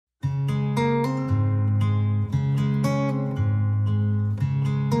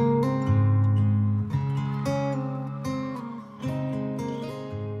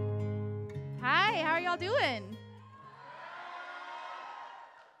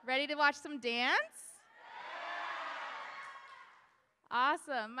Ready to watch some dance?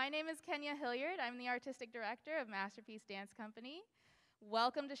 Awesome. My name is Hilliard. I'm the artistic director of Masterpiece Dance Company.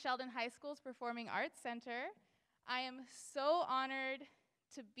 Welcome to Sheldon High School's Performing Arts Center. I am so honored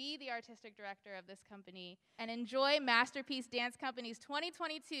to be the artistic director of this company and enjoy Masterpiece Dance Company's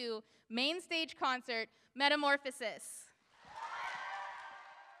 2022 main stage concert, Metamorphosis.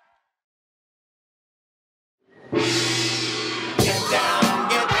 Get down.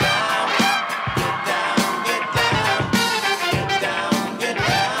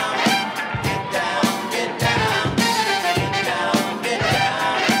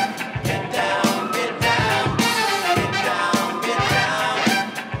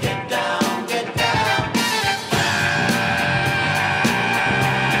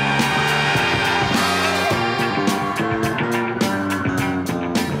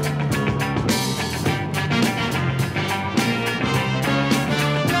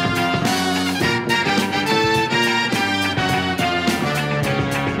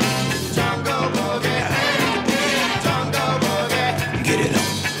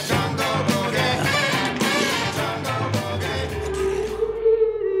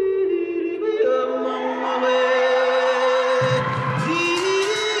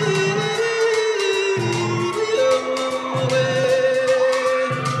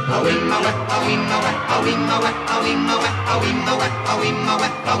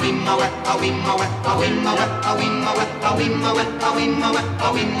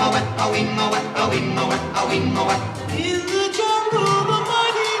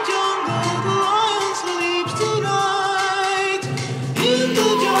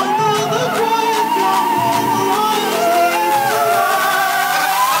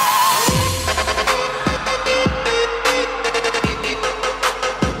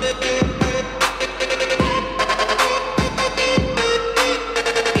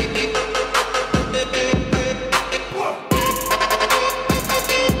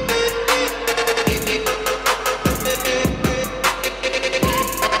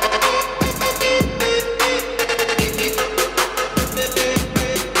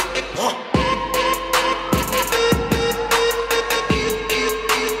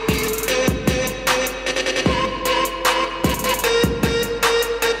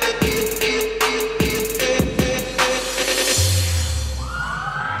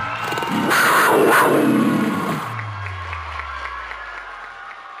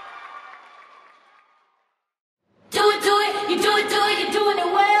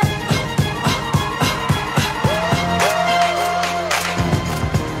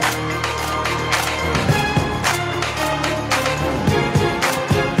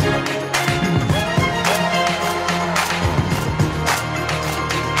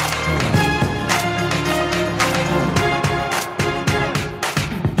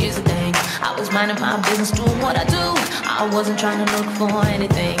 I wasn't trying to look for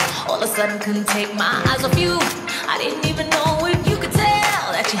anything. All of a sudden couldn't take my eyes off you. I didn't even know if you could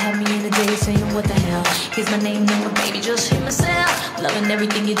tell that you had me in a day saying what the hell. Here's my name, number, baby, just hit myself. Loving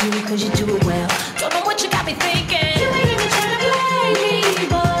everything you do cause you do it well. Don't know what you got me thinking. You ain't even trying to play me,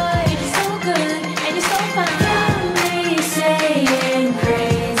 boy. You're so good and you're so fine. Got me saying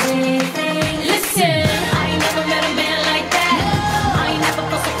crazy things. Listen, I ain't never met a man like that. I ain't never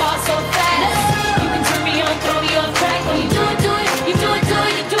felt so far so fast. You can turn me on, throw me off track. When you do it, you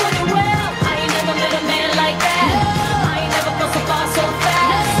doing it well. I ain't never met a man like that. I ain't never felt so far so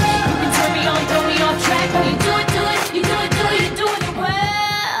fast. You can turn me on, throw me off track. When you do it, you doing it well.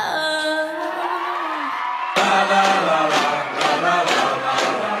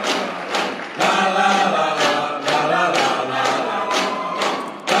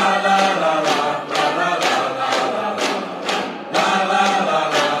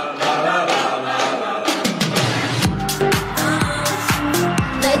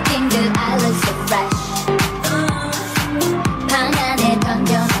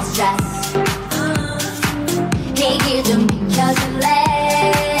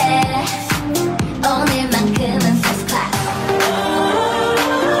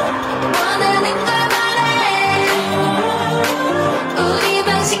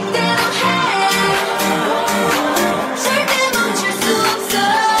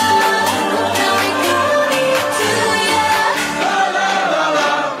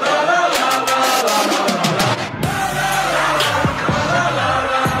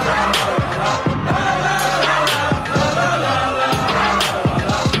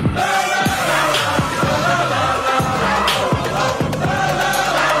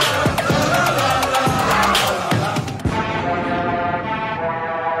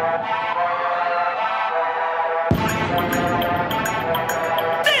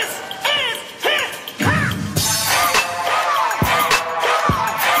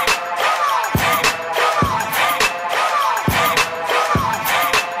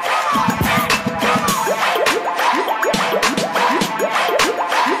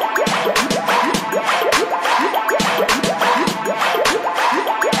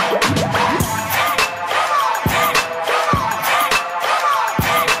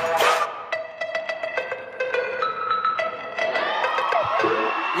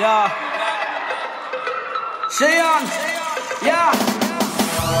 Yeah. Lyon. Yeah.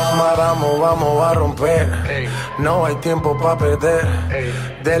 Vamos a romper. No hay tiempo pa' perder.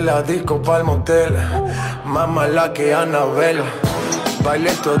 De la disco pa'l motel. Más mala que Annabelle.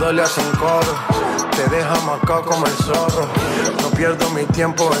 Baile todo le hacen coro. Te deja marcado como el zorro. No pierdo mi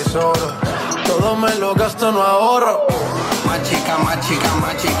tiempo, es oro. Todo me lo gasto, no ahorro. Machika, machika,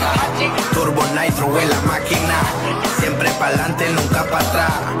 machika. Turbo nitro en la máquina. Siempre pa'lante, nunca para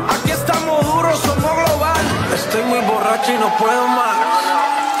atrás. Aquí estamos duros, somos global. Estoy muy borracho y no puedo más.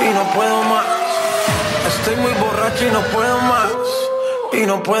 Y no puedo más. Estoy muy borracho y no puedo más. Y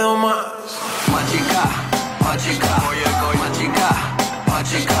no puedo más. Machika, machika, machika,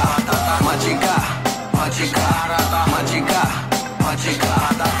 machika, machika, machika, machika, machika,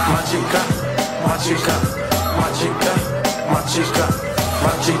 Machika, machika, machika, machika,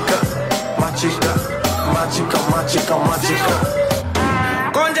 machika, machika, machika, machika, machika.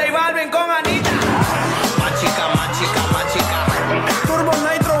 Con J Balvin, con Anita. machika, machika, machika. Turbo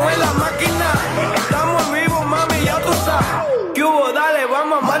nitro en la máquina. Estamos en vivo, mami, ya tú sabes. ¿Qué hubo? Dale,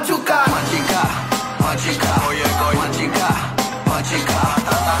 vamos a machucar. Machika, machika, machika, machika, machika,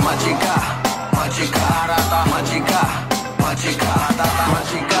 machika, machika, machika,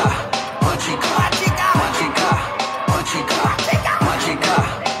 machika, machika, machika, machika, machika,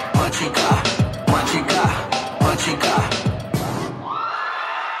 machika, machika, machika.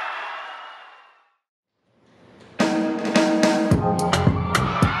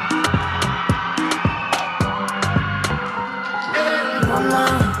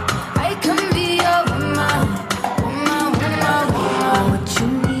 I can be your woman, woman, woman, woman. What you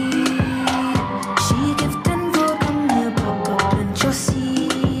need? She gifted for Panhia, pop up and your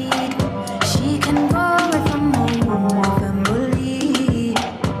seed. She can go right from home, family.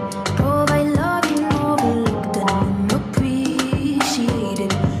 Provide love you overlooked and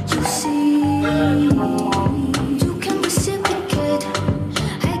unappreciated. You see, you can reciprocate.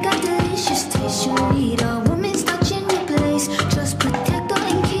 I got delicious taste. You need a woman's touch in your place. Just protect her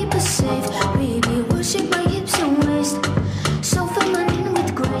and keep her safe. Baby, worship my hips and waist. So feminine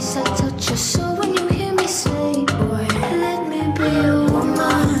with grace. I touch your soul when you hear me say, boy, let me be your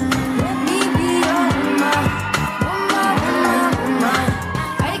woman. Let me be your woman. Woman, woman, woman.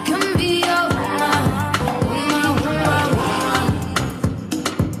 I can be your woman. Woman, woman, woman.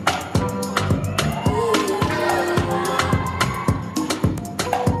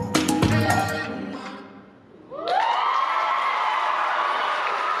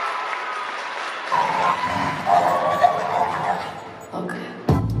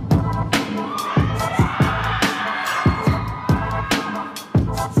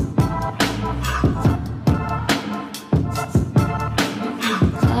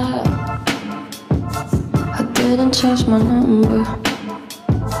 I didn't change my number.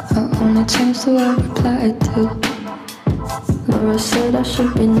 I only changed who I replied to. Laura said I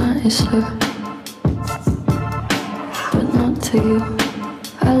should be nicer, but not to you.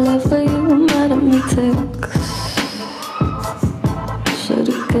 I love how you were mad at me text.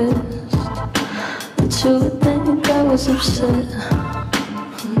 Should've guessed that you would think I was upset.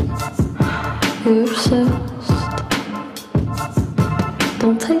 You're obsessed.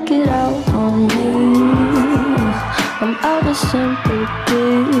 Don't take it out on me. I'm out of sympathy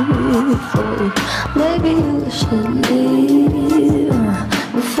for you. Maybe you should leave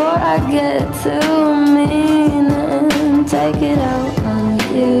before I get too mean and take it out on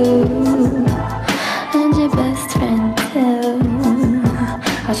you and your best friend too.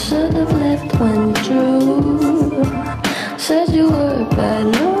 I should have left when Drew said you were a bad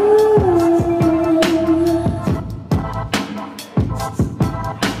news.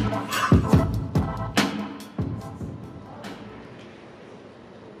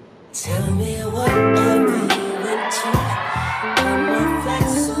 Tell me whatever you into. I'm a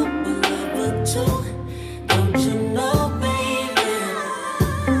flexible lover too. Don't you know, baby?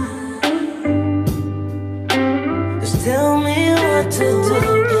 Just tell me what to do.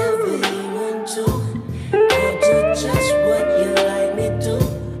 Whatever you want to. I'll do just what you like me to.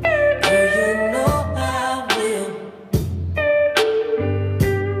 Girl, you know I will.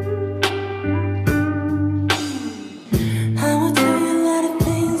 I will tell you a lot of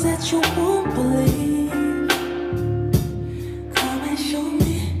things that you won't believe.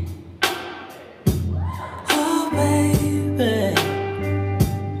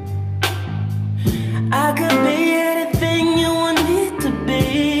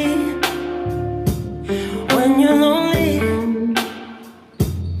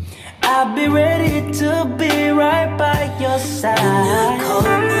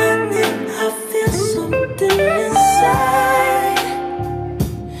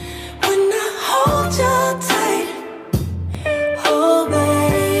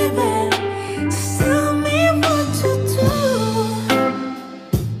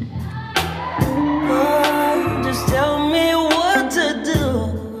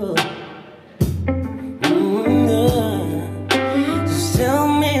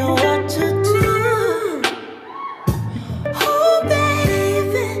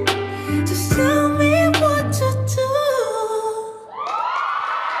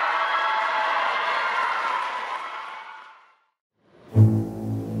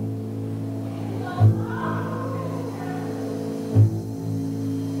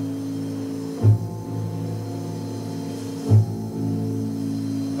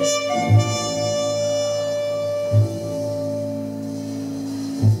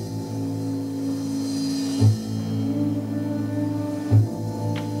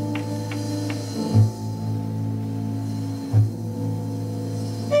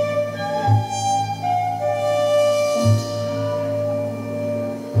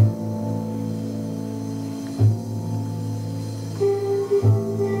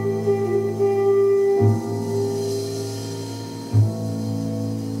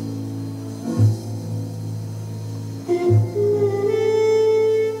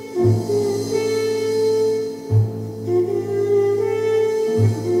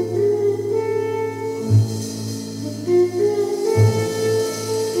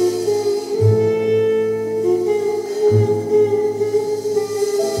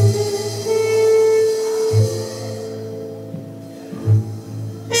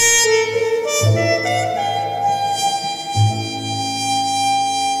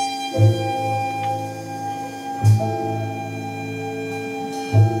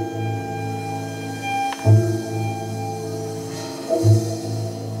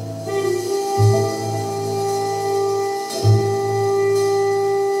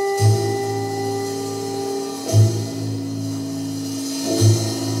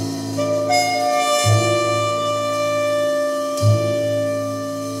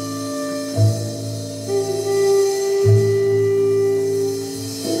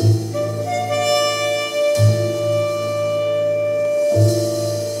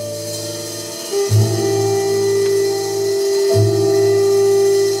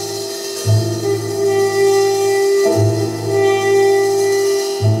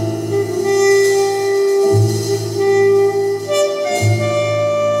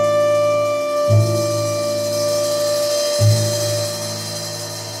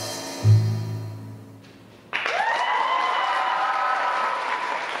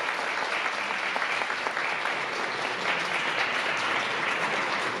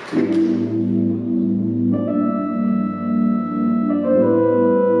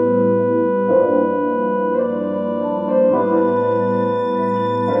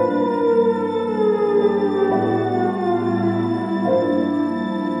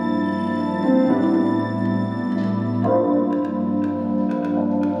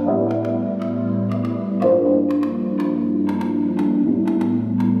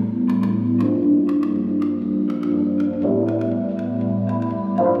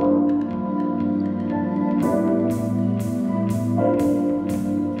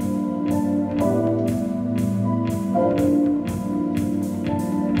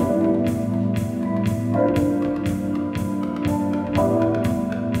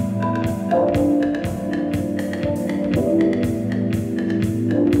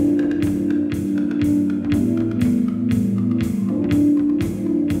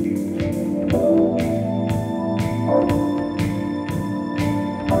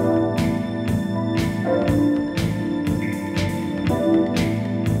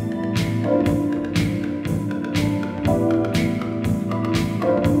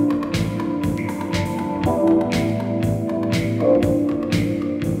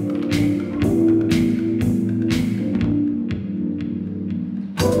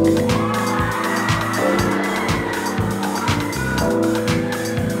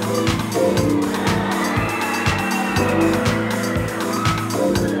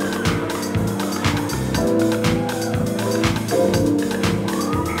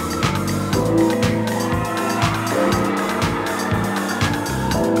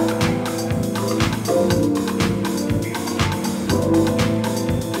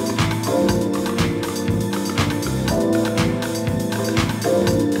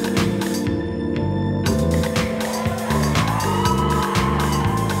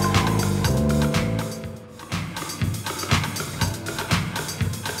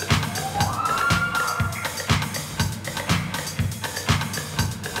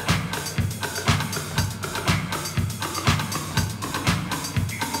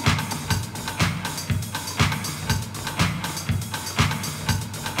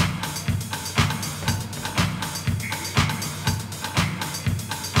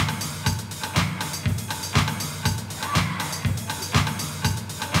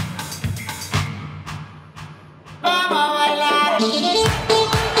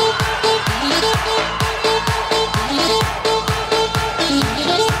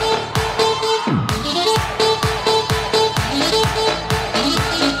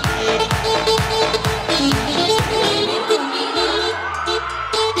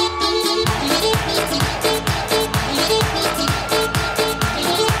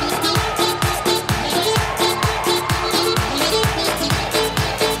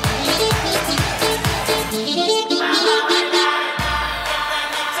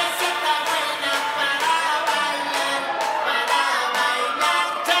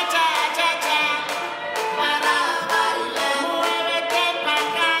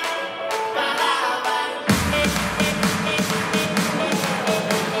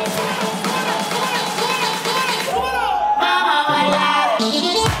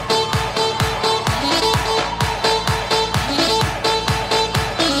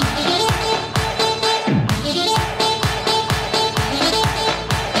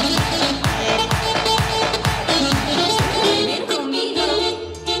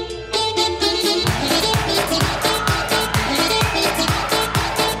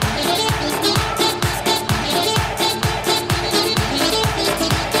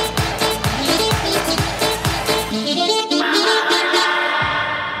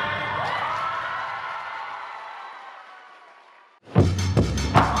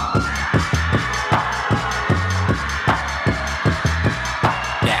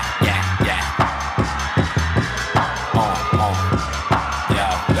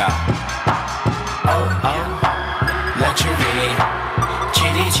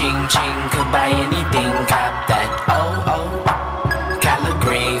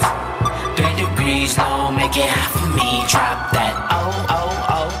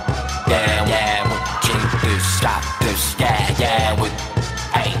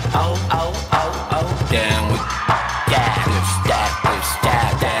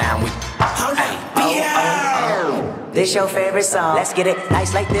 This your favorite song. Let's get it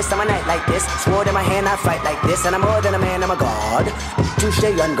nice like this on a night like this. Sword in my hand, I fight like this. And I'm more than a man, I'm a god. To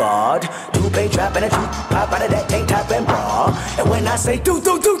stay on guard. To pay trap and a two pop out of that tank top and bra. And when I say do,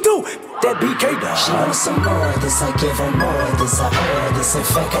 that BK dog. She wants some more of this, I give her more of this, I owe her this. In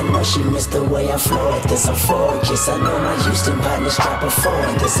fact, I know she missed the way I floored this. I'm focused, I know my Houston partners drop a four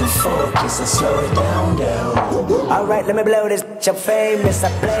in this. And focus, and slow it down. Alright, let me blow this bitch, I'm famous, I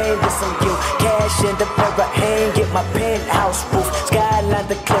blame this on you. Cash in the mirror, hang, get my penthouse roof. Skyline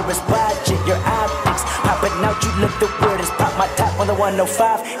the clearest, budget, your optics popping out, you look the weirdest. Pop my top on the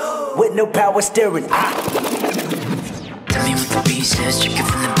 105 with no power steering. Tell me what the beat says, check it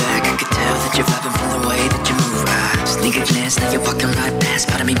from the back. I could tell that you're vibing from the way that you move. Sneak a glance, now you're walking right past.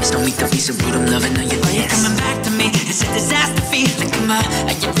 Part of me, miss, don't meet the piece of rude, I'm loving all your dance. You're coming back to me, it's a disaster feeling. Come on,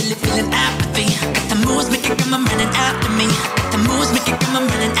 are you really feeling apathy? Got the moves, make it come, I'm running after me. Got the moves, make it come, I'm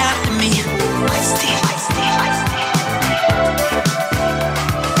running after me. Iced tea, iced tea, iced tea.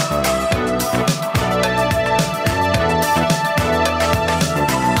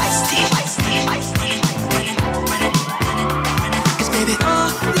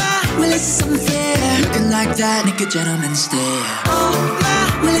 It's unfair, looking like that, nigga, gentleman stare. Oh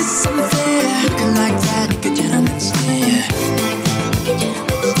my, well it's unfair, looking like that, nigga, gentleman stare.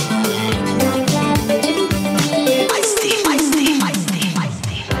 Iced tea, iced tea, iced tea, iced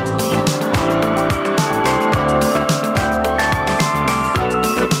tea.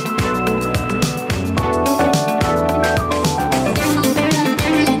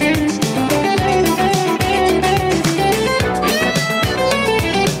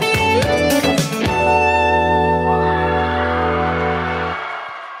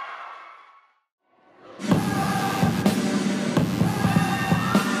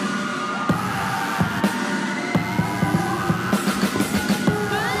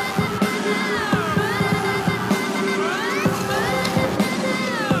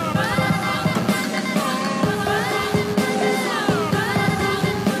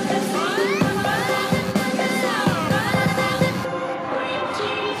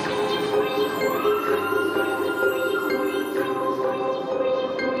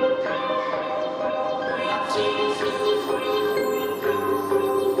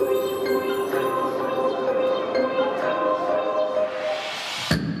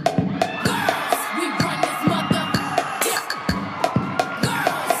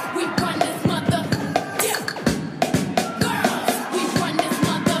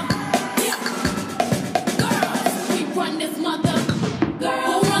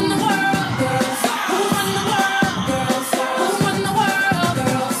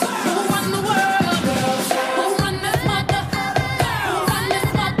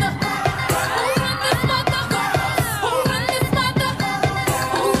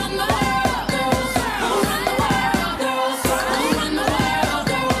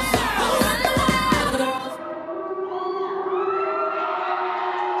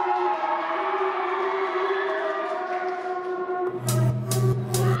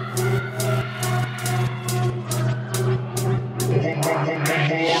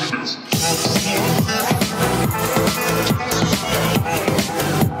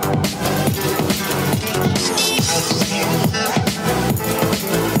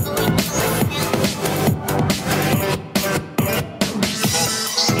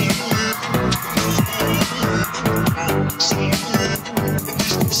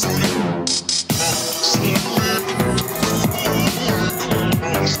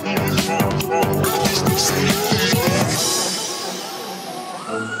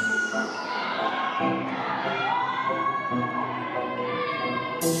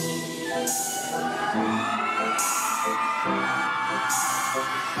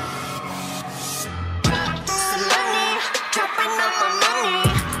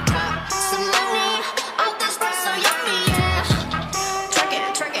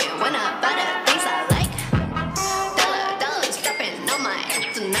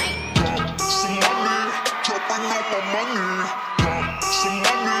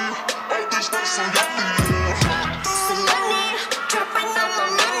 Some money, dropping all my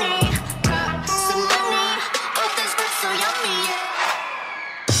money. Some money.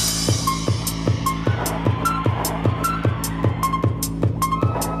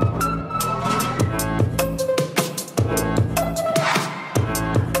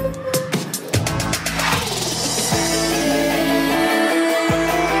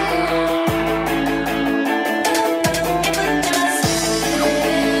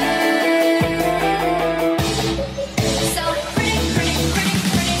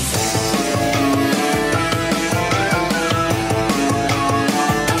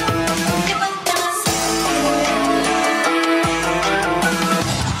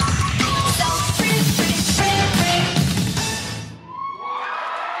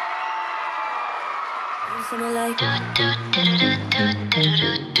 Something like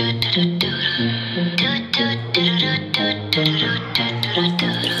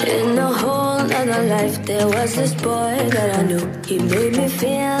in a whole other life, there was this boy that I knew. He made me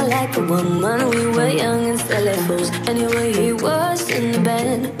feel like a woman. We were young and silly fools. Anyway, he was in the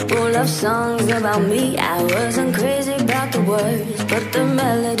band, full of songs about me. I wasn't crazy about the words, but the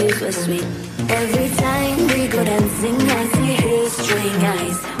melodies were sweet. Every time we go dancing, I see his string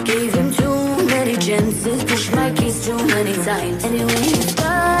eyes. Gave him too many chances, pushed my keys too many times. Anyway, he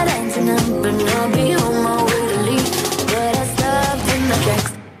started acting up, and I'll be on my way to leave. But I stopped in my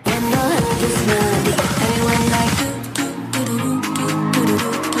tracks, and I heard this melody. And it went like do do do do do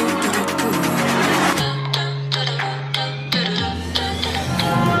do do do do.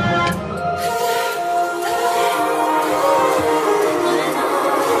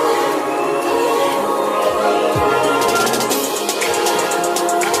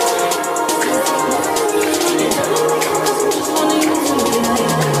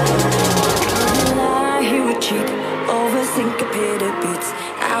 Syncopated beats.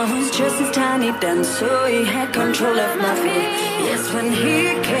 I was just a tiny dancer, so he had control of my feet. Yes, when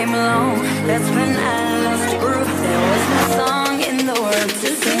he came along, that's when I lost the groove. There was no song in the world to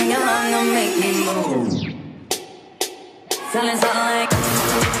sing along or make me move. Sounding like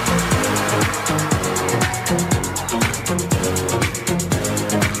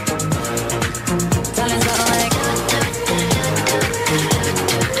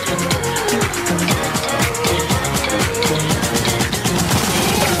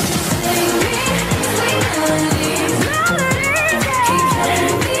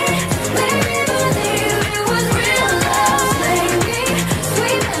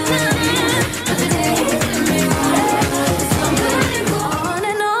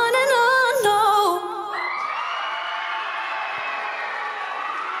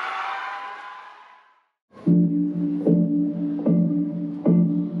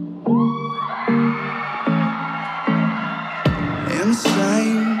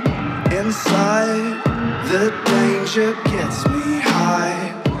inside, the danger gets me high.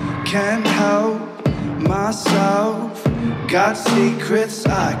 Can't help myself, got secrets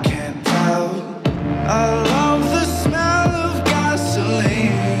I can't tell. I love the smell of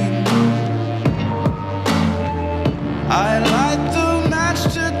gasoline. I light the match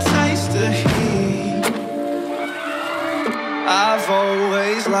to taste the heat. I've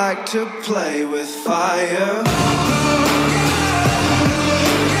always liked to play with fire.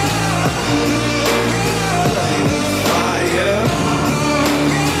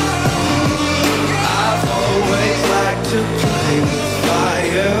 To play with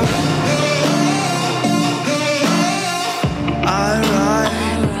fire. I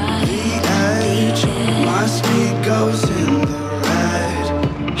ride the edge, my speed goes in the red.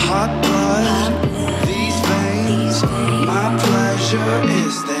 Hot blood, these veins, my pleasure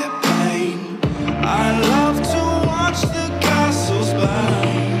is their pain. I love to watch the castles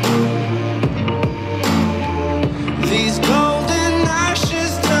burn. These golden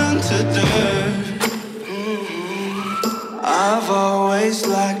ashes turn to dirt. I've always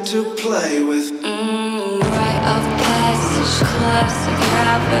liked to play with rite of passage, classic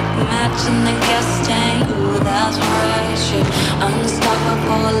habit, matching the gas tank. Ooh, that's right,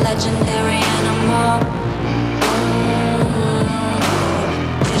 unstoppable, legendary animal.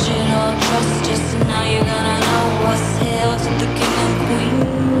 Digital justice, now you're gonna know what's hail to the king and queen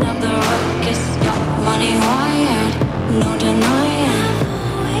of the ruckus. Money wired, no denying.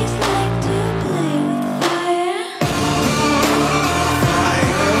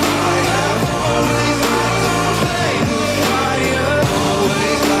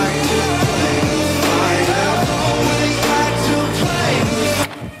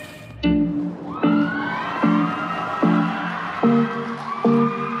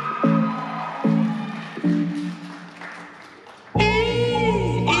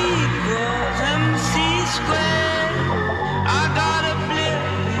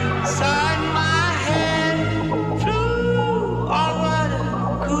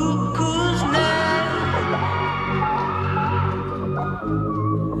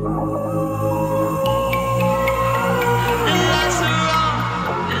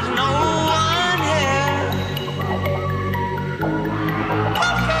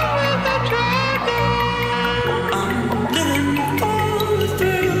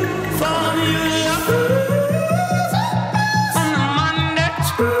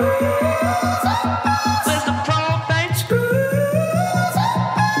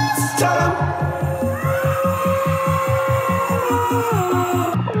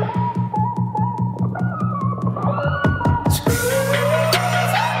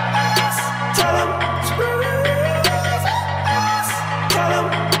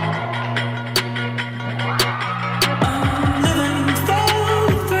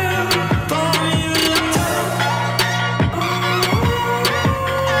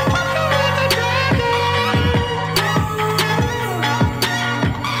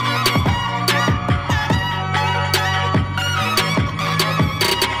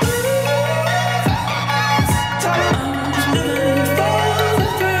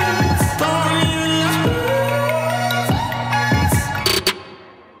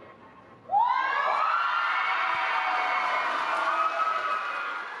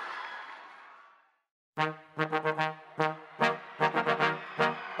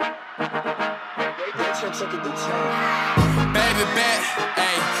 Baby bet,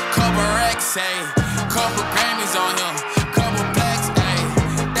 ayy, couple racks, ayy, couple Grammys on him, couple blacks, ayy,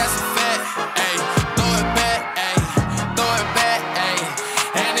 that's a fact, ayy, throw it back, ayy,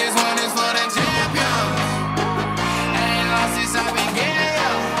 and this one is for the champion. Ain't lost since I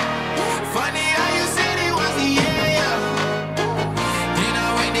began. Funny how you said it was the yeah. You know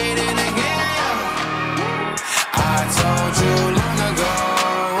we did it again. I told you long ago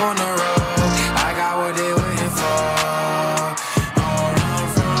on the road, I got what they waiting for. Don't run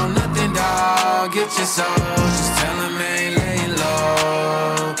from nothing, dog. Get your soul. Just tell them ain't laying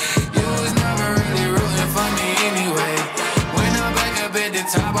low. You was never really rooting for me anyway. When I'm back up at the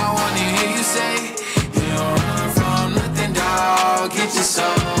top, I wanna hear you say, you don't run from nothing, dog. Get your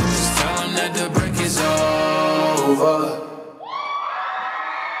soul. Just tell them that the break is over.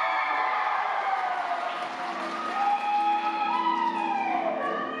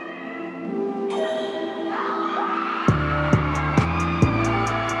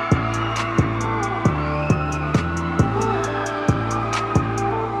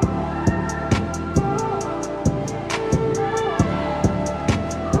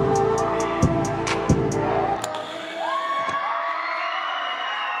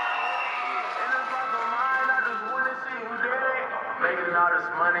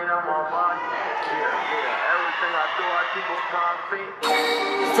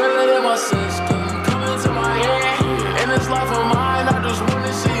 Feel it in my system, coming to my head. In this life of mine, I just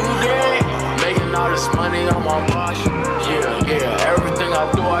wanna see you dead. Making all this money, I'm on watch. Yeah, everything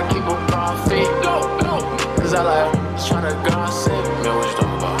I do, I keep a profit. Go. Cause I like tryna gossip. Man, what you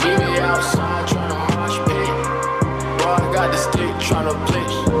talking about? Meet me outside, tryna mosh pit. Bro, I got the stick, tryna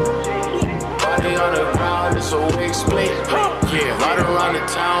blitz. Body on the ground, it's a wig split. Yeah, ride around the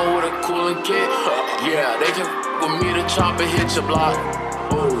town with a cooling kit. Yeah, they can with me to chop and hit your block.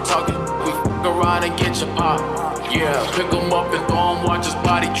 Ooh, talking, we f around and get your pop. Yeah, pick him up and throw him, watch his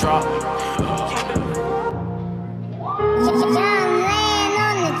body drop.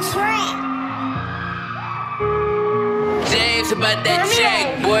 James about that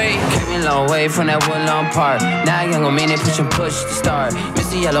check, boy. Came a long way from that Woodlawn Park. Now young on me, they push to start.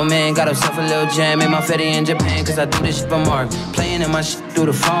 Mr. Yellow Man got himself a little jam. In my fetty in Japan, cause I do this shit for Mark. Playing in my shit through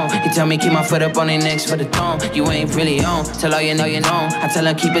the phone. He tell me keep my foot up on their necks for the throne. You ain't really on, tell all you know you know. I tell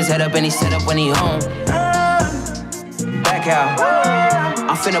him keep his head up and he set up when he home. Back out,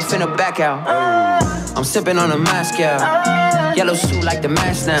 I'm finna back out. I'm sipping on a mask out. Yellow suit like the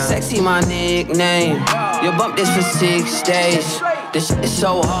mask now. Sexy my nickname. You bump this for 6 days. This shit is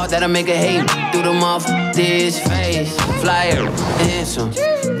so hard that I make a hate through the mouth. This face, flyer, handsome,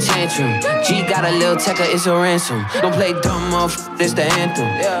 tantrum. G got a little tecker, it's a ransom. Don't play dumb off, this the anthem.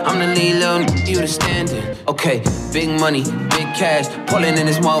 I'm the lead, little you the standing. Okay, big money, big cash, pulling in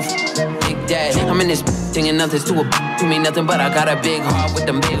this mouth, big dash. I'm in this thinking nothing's to me nothing, but I got a big heart with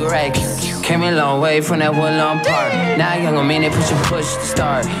them big racks. Came a long way from that Woodlawn Park. Now young on me, they push to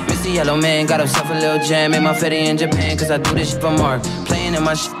start. Mr. Yellow Man got himself a little jam. In my fetty in Japan, cause I do this shit for Mark. Playing in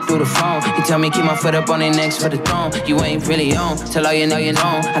my shit through the phone. He tell me keep my foot up on their necks for the throne. You ain't really on, tell all you know you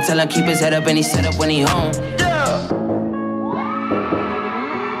know. I tell him keep his head up and he set up when he home. Yeah.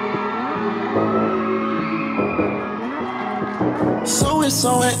 So it's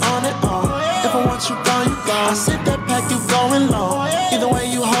on and on. If I want you gone, you gone. I sit that pack, you going long. Either way,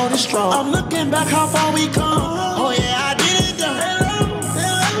 you hold it strong. I'm looking back how far we come. Oh yeah, I did it done.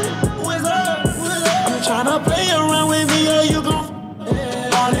 What's up? I'm tryna play around with me, or you gon'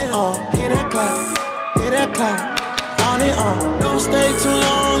 on and on. Hear that clap, on and on. Don't stay too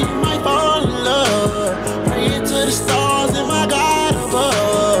long, you might fall in love. Praying to the stars and my God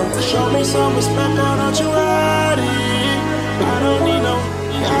above. Show me some respect, why don't you ride it? I don't need no,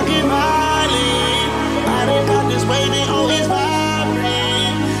 I get Malli. I done got this waving on his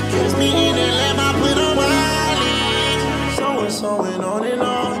vibrate. Kiss me in and let my put on Miley. So and on and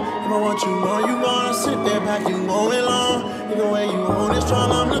on. If I want you more, you gonna sit there back, you going long. Either way you hold it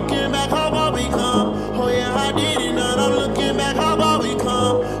strong, I'm looking back how far we come. Oh yeah, I did it, none. I'm looking back how far we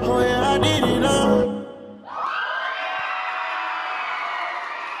come. Oh yeah, I did it, none.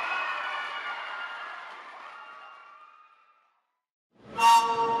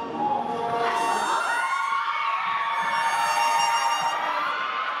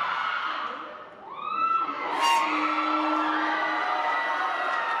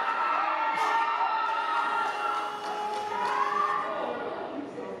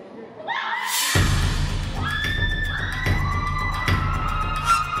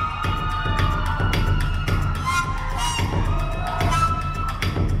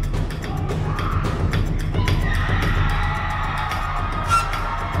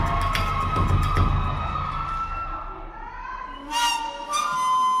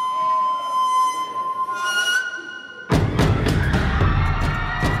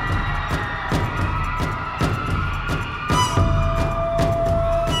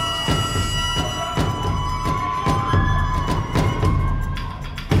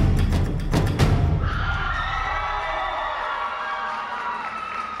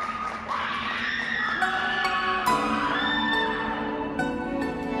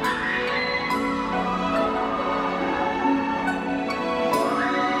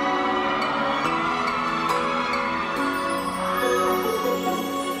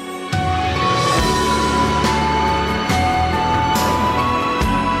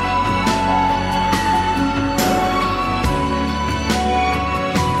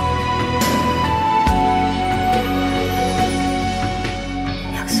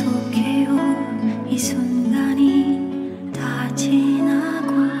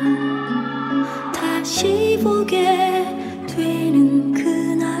 다시 보게 되는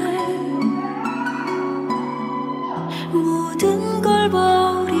그날 모든 걸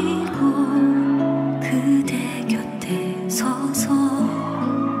버리고 그대 곁에 서서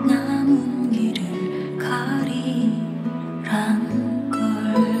남은 길을 가리란 걸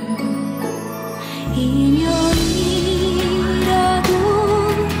인연이라도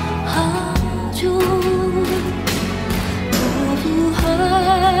하죠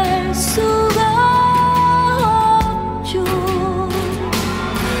거부할 수가 없죠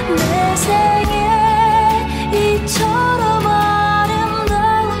내 생에 이처럼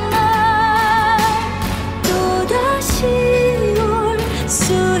아름다운 날 또다시 올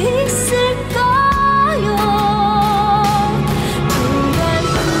수 있을까요 그날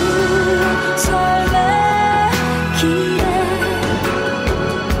그 삶의 길에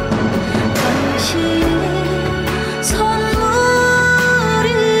당신은 선물인걸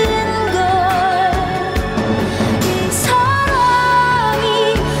이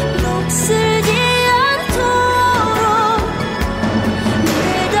사랑이 녹슬지 않도록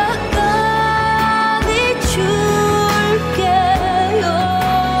매달까 비출게요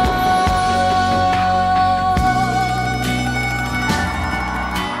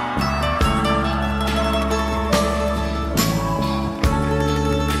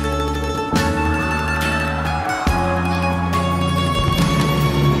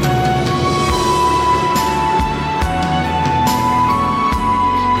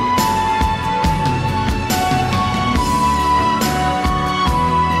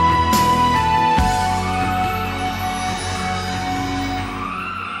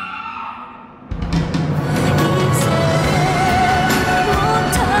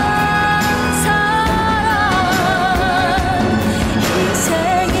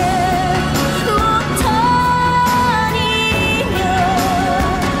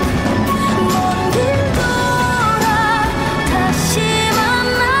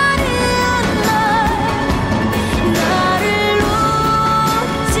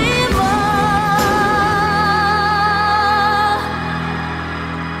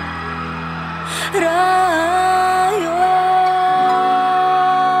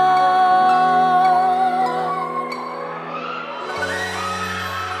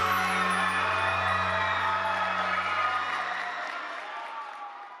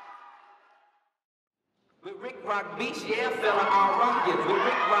With Rick Rock Beach, yeah, fella, I'll rock you. With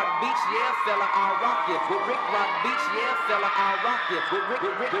Rick Rock Beach, yeah, fella, I'll rock you. With Rick Rock Beach, yeah, fella, I'll rock you. With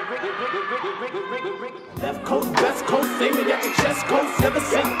Rick. Left coast, west coast, same it at the chest coast. Never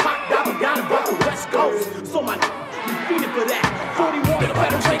seen pop down and rock the west coast. So my you feeding for that. 41 the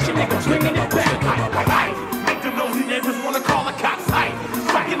federation, nigga, swinging it back. Hype. Make them nosy neighbors wanna call the cops. Hype.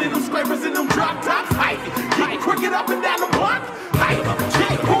 Cracking in them scrapers in them drop tops. Hype. Getting crooked up and down the block. Hype.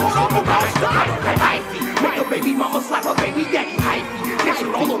 Chick pulled up about stop. Hype. Make a baby mama slap her baby daddy. Hype. Cash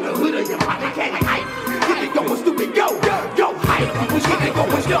roll on the hood of your pocket candy. Hype. Get it going stupid, yo, hype. We get it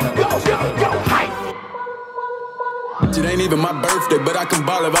going, yo, hype. It ain't even my birthday, but I can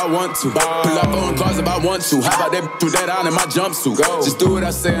ball if I want to. Pull up on cars if I want to. How about that with that on in my jumpsuit? Just do what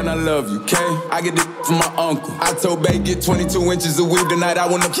I say and I love you, okay? I get this from my uncle. I told Bay get 22 inches of weed tonight. I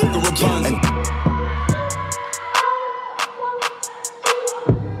want to kick a Rapunzel.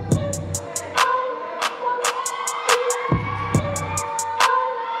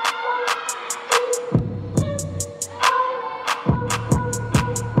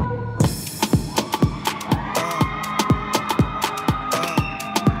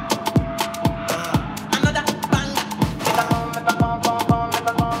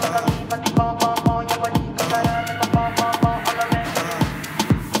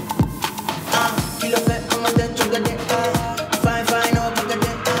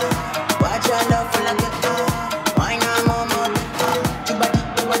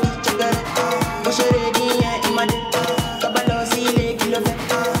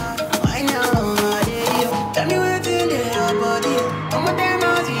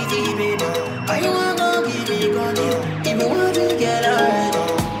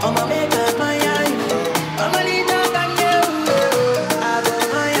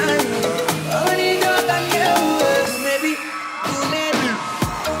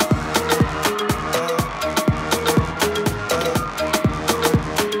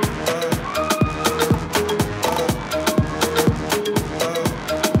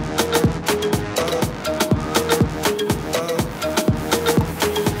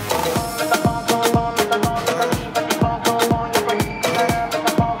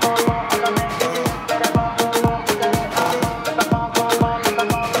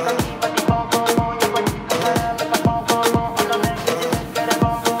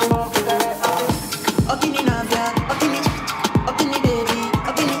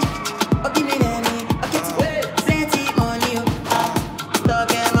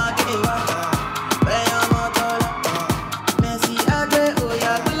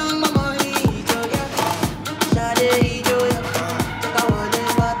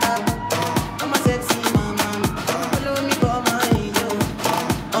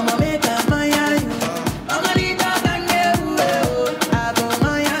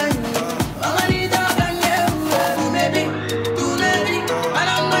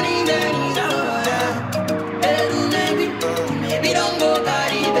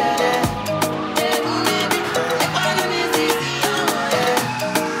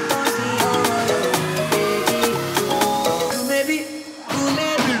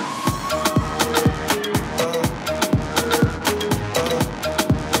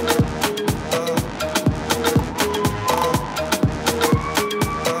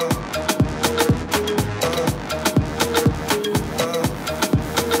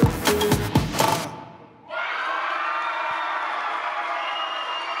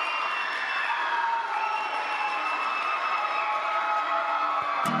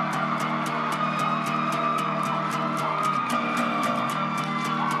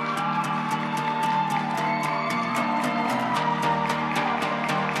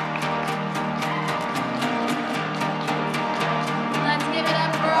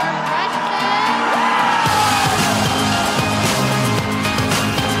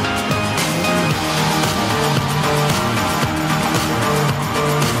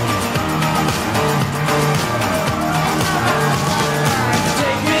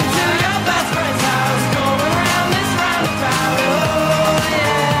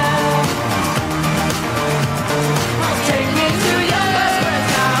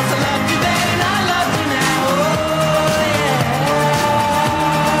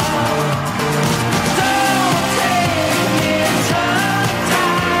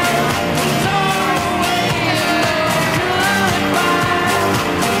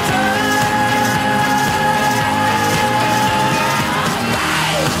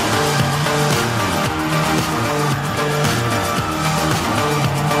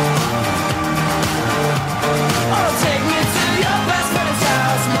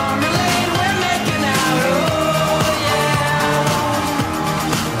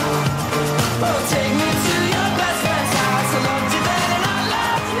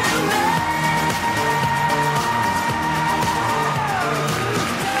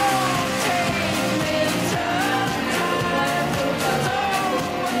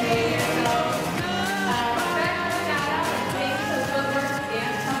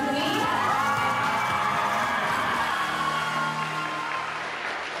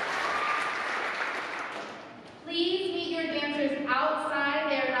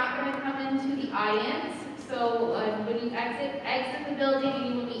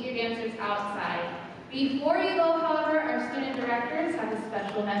 Before you go, however, our student directors have a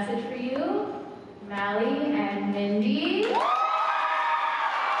special message for you. Malli and Mindy.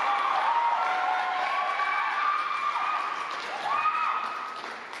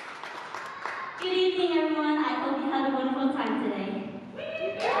 Good evening, everyone. I hope you had a wonderful time today.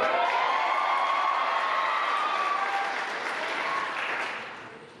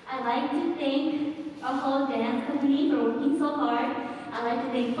 I'd like to thank our whole dance company for working so hard. I'd like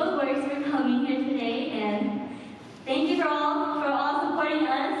to thank Footworks for coming here today, and thank you for all supporting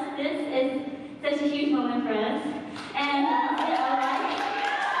us. This is such a huge moment for us. And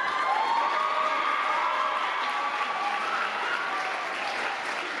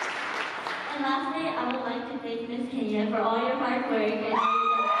lastly, I would like to thank Miss Kenya for all your hard work and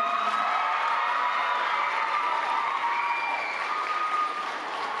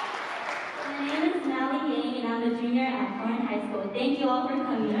my name is Malli, and I'm a junior at Florin High School. Thank you all for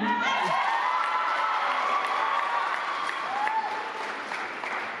coming.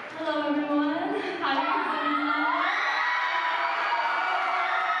 Hello, everyone. How are you doing now?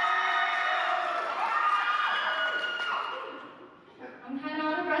 I'm kind of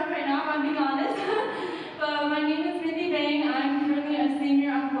out of breath right now, if I'm being honest. But my name is Mindy Vang. I'm currently a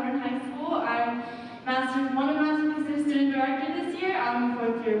senior at Florin High School. I'm one of Masterpiece's student director this year. I'm a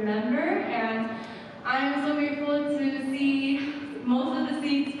fourth-year member, and I'm so grateful to see most of the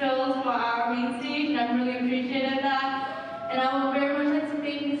seats filled for our main stage, and I'm really appreciative of that. And I would very much like to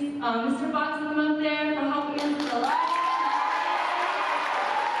thank Mr. Fox and them up there for helping us with the live.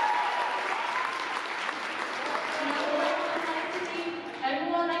 And I would like to thank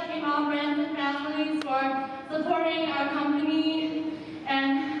everyone that came out, friends and families, for supporting our company.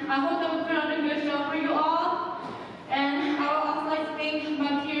 And I hope that we put on a good show for you all. And I would also like to thank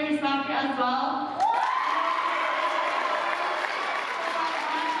my peers back here as well.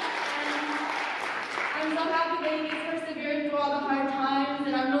 I'm so happy that you guys persevered through all the hard times,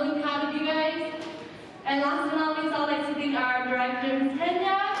 and I'm really proud of you guys. And last but not least, I'd like to thank our director, Ms.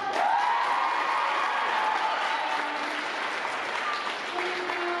 Kenya.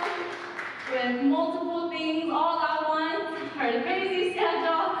 With multiple things all at once, her crazy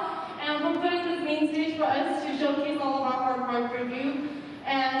schedule, and for putting this main stage for us to showcase all of our hard work for you,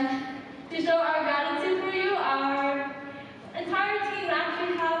 and to show our gratitude